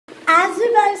As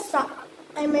you guys saw,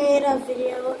 I made a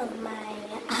video of my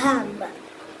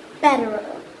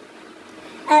bedroom.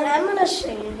 And I'm going to show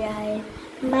you guys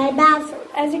my bathroom.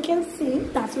 As you can see,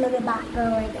 that's my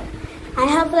bathroom right there. I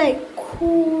have like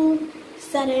cool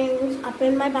settings up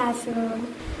in my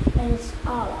bathroom. And it's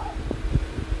all up.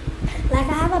 Like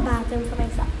I have a bathroom for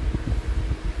myself.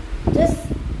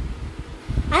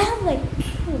 I have like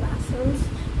 2 bathrooms.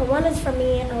 But one is for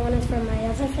me and one is for my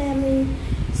other family.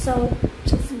 So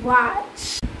just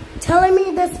watch. Telling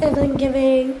me this isn't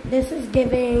giving, this is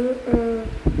giving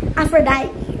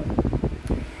Aphrodite.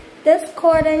 This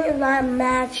cording is not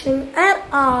matching at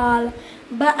all,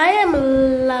 but I am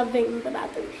loving the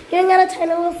bathroom. You can get a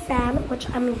tiny little fan, which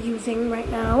I'm using right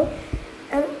now.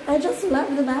 And I just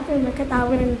love the bathroom. Look at that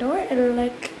wooden door and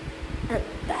look at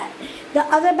that. The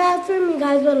other bathroom, you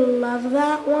guys would love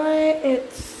that one.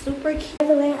 It's super cute. By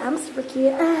the way, I'm super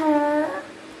cute.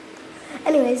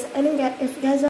 Anyways, if you guys